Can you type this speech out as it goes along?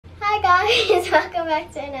guys, welcome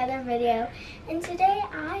back to another video. And today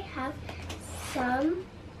I have some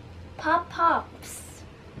Pops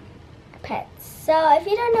pets. So if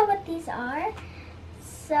you don't know what these are,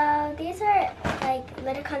 so these are like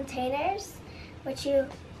little containers which you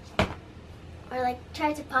or like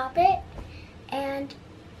try to pop it, and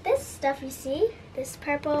this stuff you see, this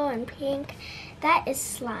purple and pink, that is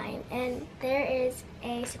slime, and there is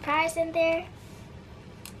a surprise in there.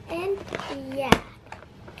 And yeah,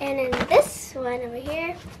 and in this one over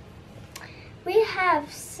here we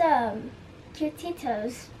have some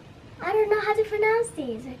cutitos. I don't know how to pronounce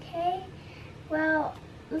these, okay? Well,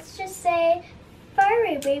 let's just say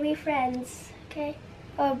furry baby friends, okay?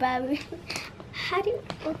 Or baby. How do you,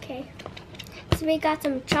 okay. So we got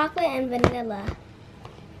some chocolate and vanilla.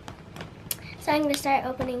 So I'm gonna start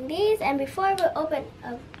opening these, and before we open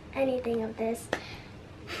anything of this,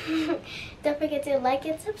 don't forget to like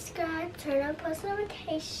and subscribe, turn on post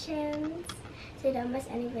notifications so you don't miss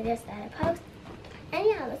any videos that I post. And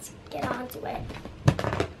yeah, let's get on to it.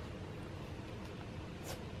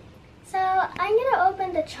 So I'm gonna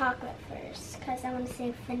open the chocolate first because I want to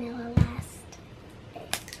save vanilla last. Okay.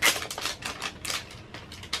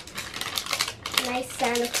 Nice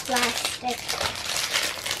sound of plastic.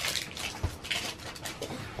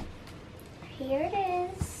 Here it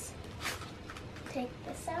is. Take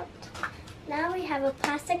this out. Now we have a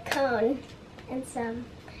plastic cone and some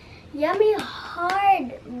yummy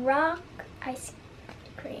hard rock ice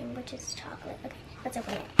cream, which is chocolate. Okay, let's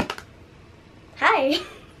open it. Hi!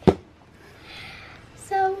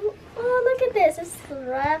 So, oh, look at this. It's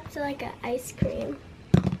wrapped like an ice cream.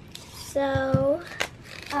 So,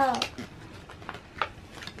 oh,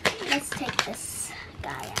 let's take this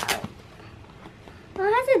guy out. Oh,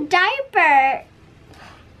 it has a diaper.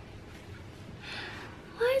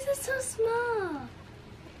 Why is it so small?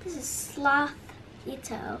 This is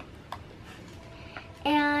Sloth-ito.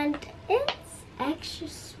 And it's extra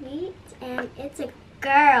sweet, and it's a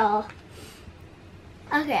girl.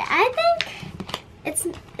 Okay, I think its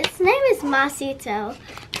name is Masito,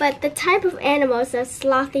 but the type of animal is a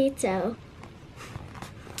Sloth-ito.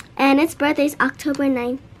 And its birthday is October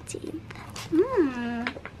 19th.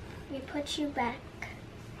 We put you back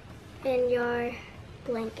in your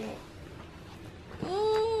blanket.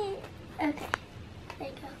 Okay, there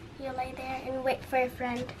you go. You lay there and wait for your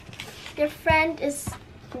friend. Your friend is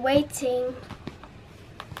waiting.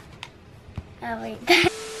 Oh wait.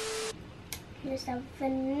 Here's some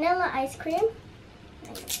vanilla ice cream.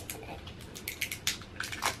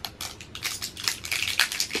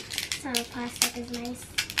 Sound of plastic is nice.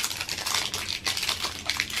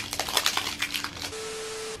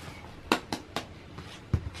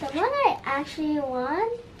 The one I actually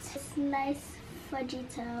want is nice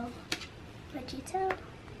fudgito. Fudgito?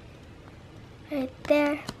 Right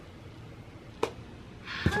there.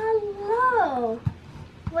 Hello!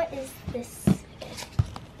 What is this?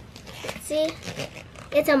 See?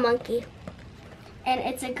 It's a monkey. And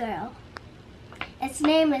it's a girl. Its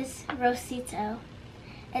name is Rosito.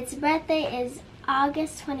 Its birthday is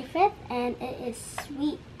August 25th, and it is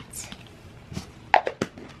sweet.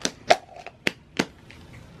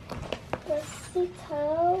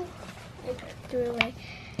 Rosito. I threw it away.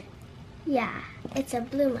 Yeah, it's a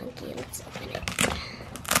blue monkey. Let's open it.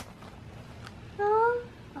 Oh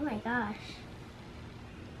my gosh.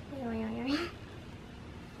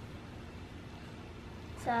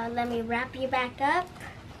 So let me wrap you back up.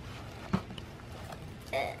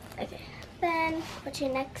 Okay. Then put you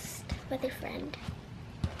next with your friend.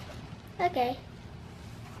 Okay.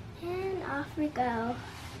 And off we go.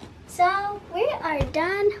 So we are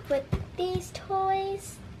done with these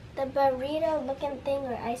toys. The burrito looking thing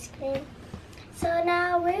or ice cream. So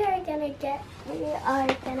now I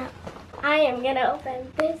am gonna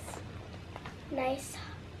open this nice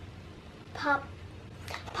Pops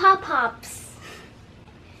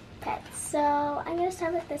pets. So I'm gonna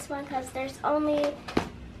start with this one because there's only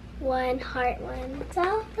one heart one.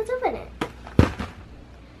 So let's open it.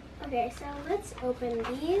 Okay, so let's open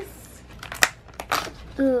these.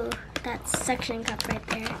 Ooh, that's suction cup right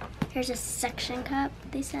there. Here's a suction cup,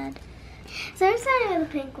 they said. So I'm starting with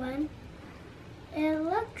the pink one. It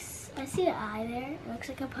looks, I see an eye there. It looks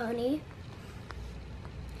like a pony.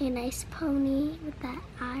 A nice pony with that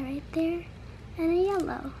eye right there. And a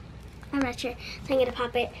yellow. I'm not sure, so I'm gonna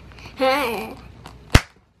pop it.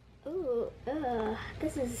 Ooh, ugh.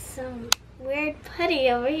 This is some weird putty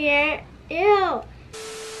over here. Ew.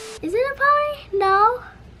 Is it a pony? No.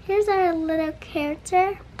 Here's our little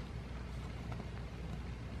character.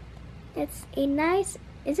 It's a nice,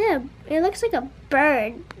 it looks like a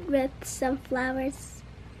bird with some flowers.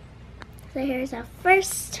 So here's our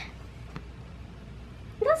first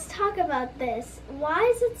let's talk about this. Why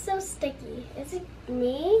is it so sticky? Is it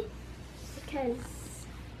me? Because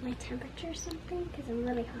my temperature or something? Because I'm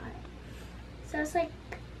really hot. So it's like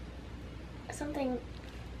something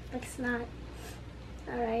like snot.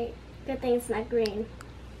 Alright, good thing it's not green.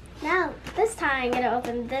 Now, this time I'm gonna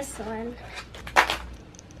open this one.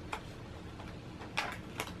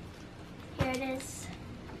 Here it is.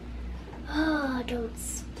 Oh, don't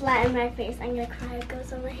splat in my face. I'm gonna cry. It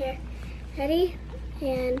goes on my hair. Ready?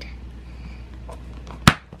 And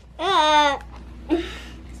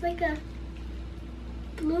it's like a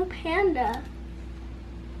blue panda.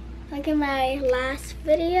 Like in my last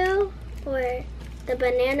video or the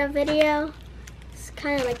banana video. It's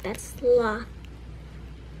kind of like that sloth.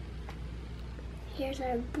 Here's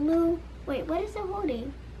our blue. Wait, what is it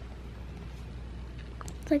holding?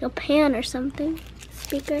 It's like a pan or something.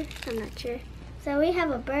 Speaker? I'm not sure. So we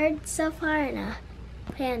have a bird so far and a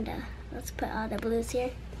panda. Let's put all the blues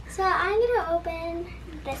here. So I'm gonna open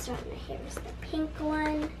this one. Here's the pink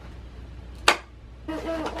one.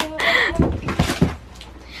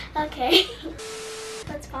 Okay.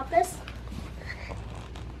 Let's pop this.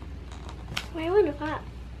 Where do I want to pop?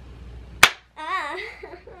 Ah!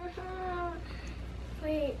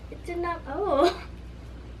 Wait, it did not. Oh.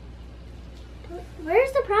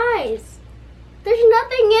 Where's the prize? There's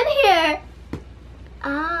nothing in here.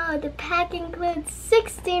 Oh, the pack includes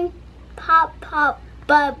 16 pop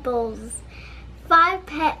bubbles, 5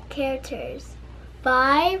 pet characters,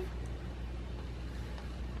 5.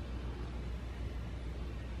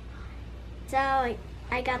 So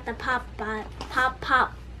I got the pop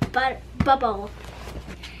bubble.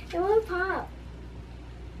 It won't pop.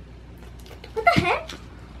 What the heck?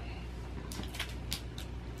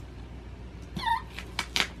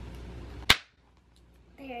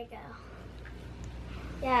 There we go.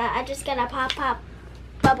 Yeah, I just got a pop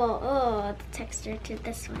bubble. Oh, the texture to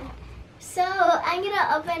this one. So I'm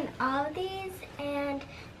gonna open all of these, and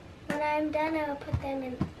when I'm done, I'll put them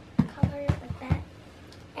in colors like that.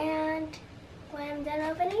 And when I'm done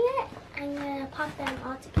opening it, I'm gonna pop them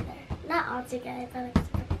all together. Not all together, but like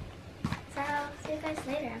together. So I'll see you guys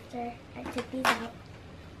later after I take these out.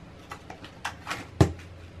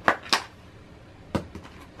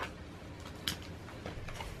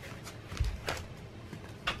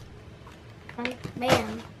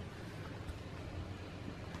 Bam.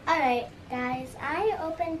 Alright guys, I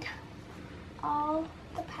opened all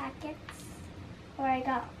the packets, or I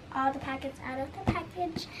got all the packets out of the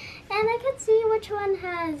package, and I can see which one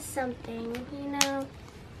has something, you know.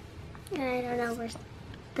 I don't know where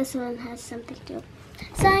this one has something too.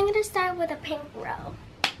 So I'm going to start with a pink row.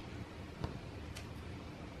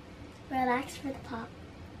 Relax for the pop.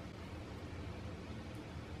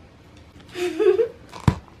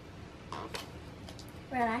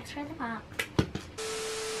 Relax for the pop.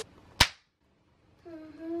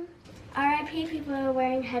 R.I.P. people are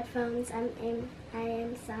wearing headphones. I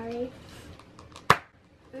am sorry.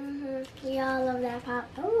 We all love that pop.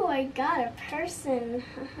 Oh, I got a person.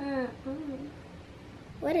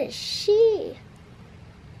 What is she?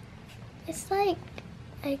 It's like,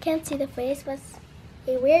 I can't see the face, but it's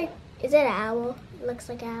a weird, is it an owl? It looks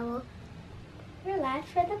like an owl.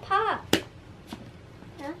 Relax for the pop.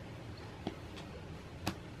 Huh?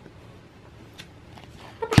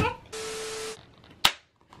 What the heck?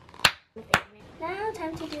 Now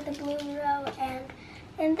time to do the blue row, and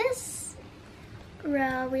in this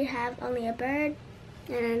row we have only a bird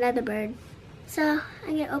and another bird. So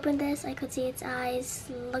I'm gonna open this. I could see its eyes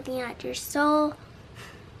looking at your soul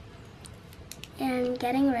and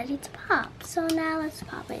getting ready to pop. So now let's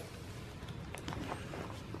pop it.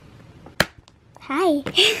 Hi.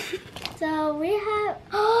 So we have,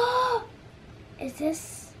 oh, is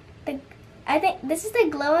this the, I think this is the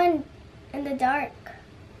glow in the dark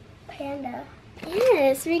panda.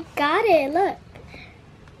 Yes, we got it, look.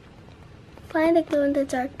 Find the glow in the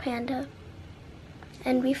dark panda.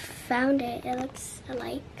 And we found it. It looks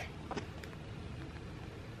alike.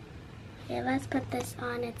 Okay, let's put this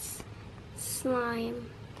on its slime.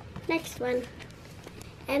 Next one.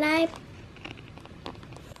 And hi.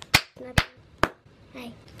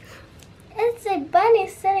 It's a bunny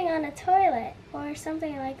sitting on a toilet or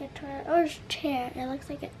something like a toilet or chair. It looks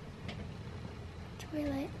like a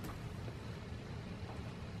toilet.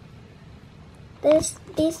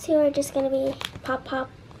 These two are just gonna be pop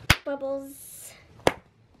bubbles.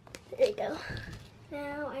 There you go.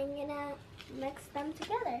 Now I'm gonna mix them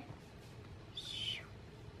together.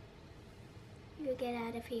 You get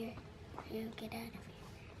out of here. You get out of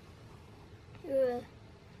here. Ugh.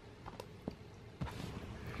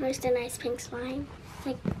 Where's the nice pink slime?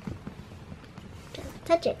 Like, just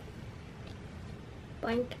touch it.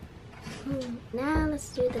 Boink. Now let's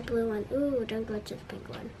do the blue one. Ooh, don't go to the pink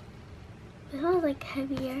one. It smells like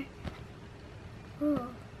heavier. Ooh,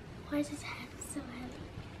 why is this head so heavy?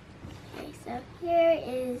 Okay, so here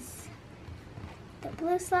is the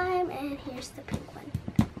blue slime and here's the pink one.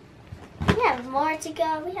 We have more to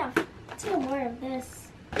go. We have 2 more of this.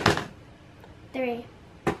 3,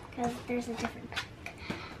 because there's a different pack.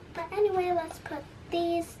 But anyway, let's put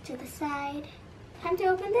these to the side. Time to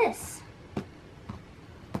open this.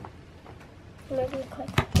 Maybe quick.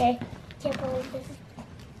 Okay, can't believe this.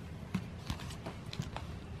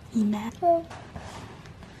 Oh.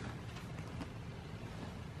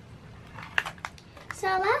 So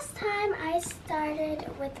last time I started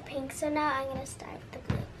with the pink, so now I'm gonna start with the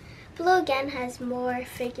blue. Blue again has more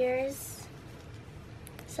figures,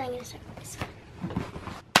 so I'm gonna start with this one.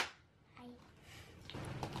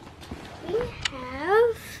 We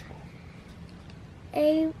have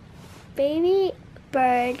a baby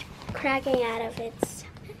bird cracking out of its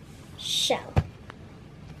shell.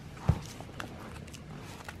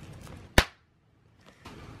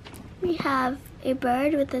 We have a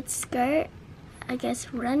bird with its skirt, I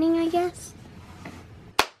guess running, I guess.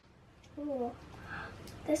 Ooh,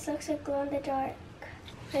 this looks like glow in the dark,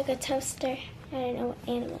 like a toaster. I don't know what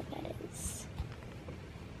animal that is.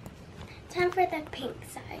 Time for the pink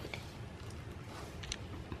side.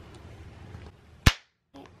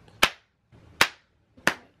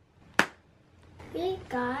 We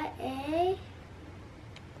got a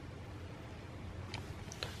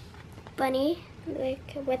bunny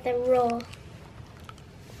with a roll.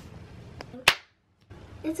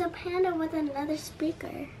 It's a panda with another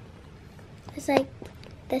speaker. It's like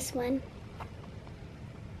this one.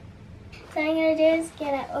 So what I'm gonna do is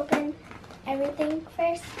gonna open everything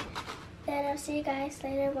first. Then I'll see you guys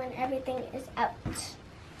later when everything is out.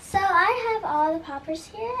 So I have all the poppers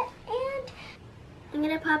here, and I'm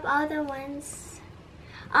gonna pop all the ones,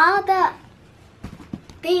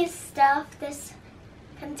 these stuff, this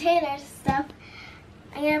container stuff.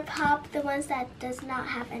 I'm gonna pop the ones that does not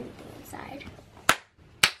have anything inside.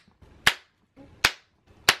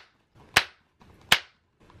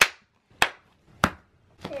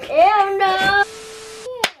 Ew, no!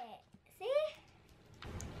 See?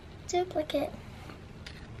 Duplicate.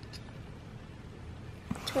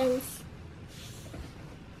 Twins.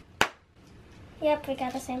 Yep, we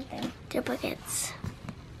got the same thing. Duplicates.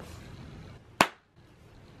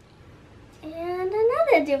 And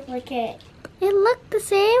another duplicate. It looked the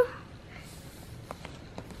same.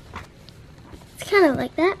 It's kind of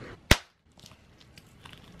like that.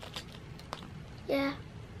 Yeah.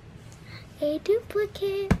 A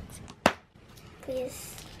duplicate.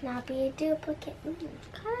 Please not be a duplicate.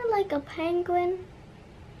 Kind of like a penguin.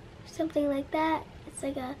 Something like that. It's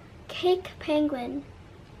like a cake penguin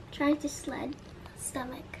trying to sled.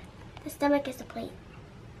 Stomach. The stomach is the plate.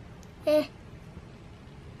 Go.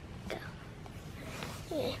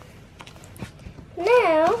 Yeah.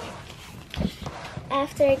 Now,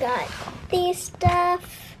 after I got these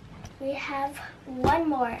stuff, we have one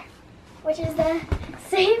more, which is the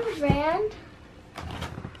same brand,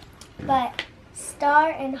 but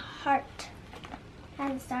star and heart.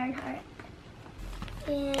 And star and heart.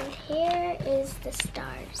 And here is the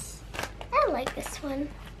stars. I like this one.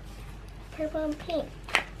 Purple and pink.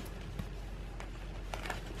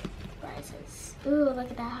 Rises. Ooh, look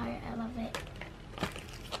at that heart. I love it.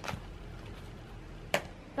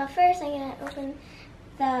 But first, I'm going to open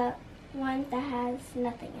the one that has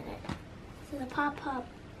nothing in it. So the pop-pop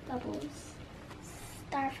bubbles.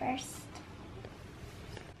 Star first.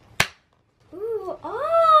 Ooh,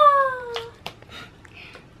 oh!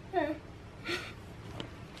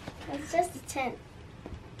 It's just a tint.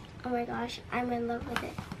 Oh my gosh, I'm in love with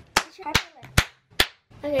it.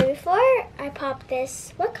 Okay, before I pop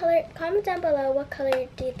this, what color, comment down below what color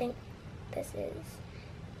do you think this is?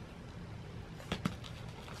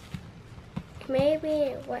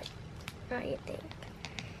 Maybe what not you think.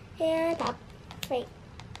 And pop. Wait.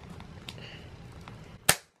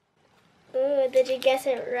 Ooh, did you guess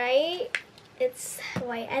it right? It's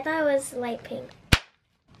white. I thought it was light pink.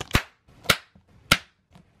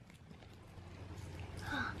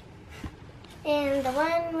 And the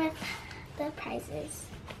one with the prizes.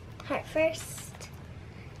 Heart first.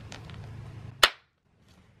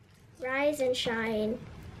 Rise and shine.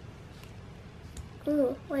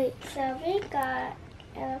 Ooh, wait. So we got,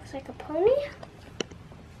 it looks like a pony.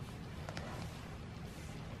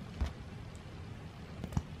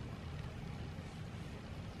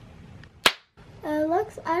 It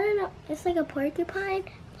looks, I don't know, it's like a porcupine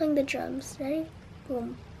playing the drums. Ready?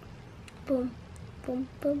 Boom, boom, boom,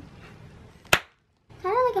 boom.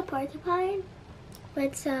 Kind of like a porcupine,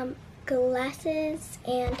 with some glasses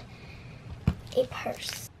and a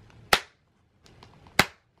purse.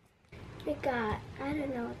 We got, I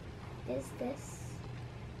don't know, is this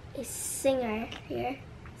a singer here?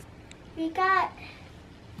 We got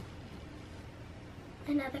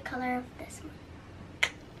another color of this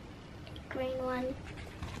one, a green one.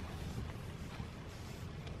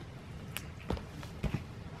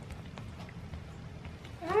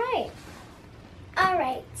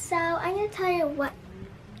 Alright, so I'm going to tell you what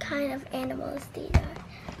kind of animals these are.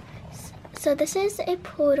 So this is a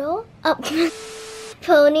poodle,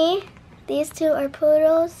 pony. These two are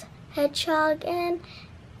poodles, hedgehog, and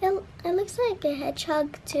it looks like a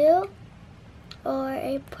hedgehog too, or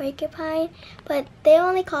a porcupine, but they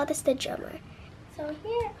only call this the drummer. So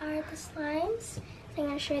here are the slimes. So I'm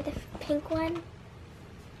going to show you the pink one.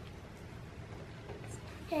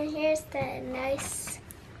 And here's the nice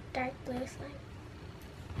dark blue slime.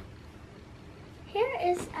 Here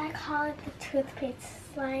is, I call it the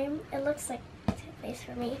toothpaste slime. It looks like toothpaste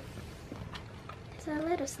for me. There's a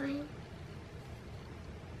little slime.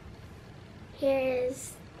 Here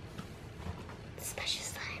is the special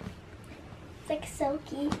slime. It's like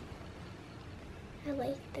silky. I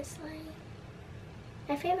like this slime.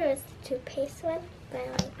 My favorite was the toothpaste one, but I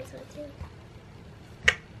like this one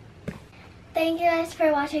too. Thank you guys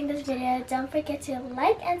for watching this video. Don't forget to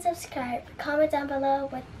like and subscribe. Comment down below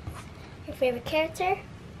what your favorite character.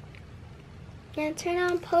 And turn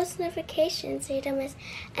on post notifications so you don't miss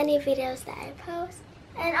any videos that I post.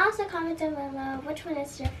 And also comment down below which one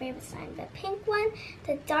is your favorite slime. The pink one,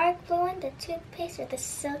 the dark blue one, the toothpaste, or the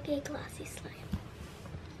silky glossy slime.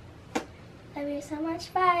 Love you so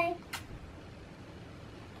much. Bye.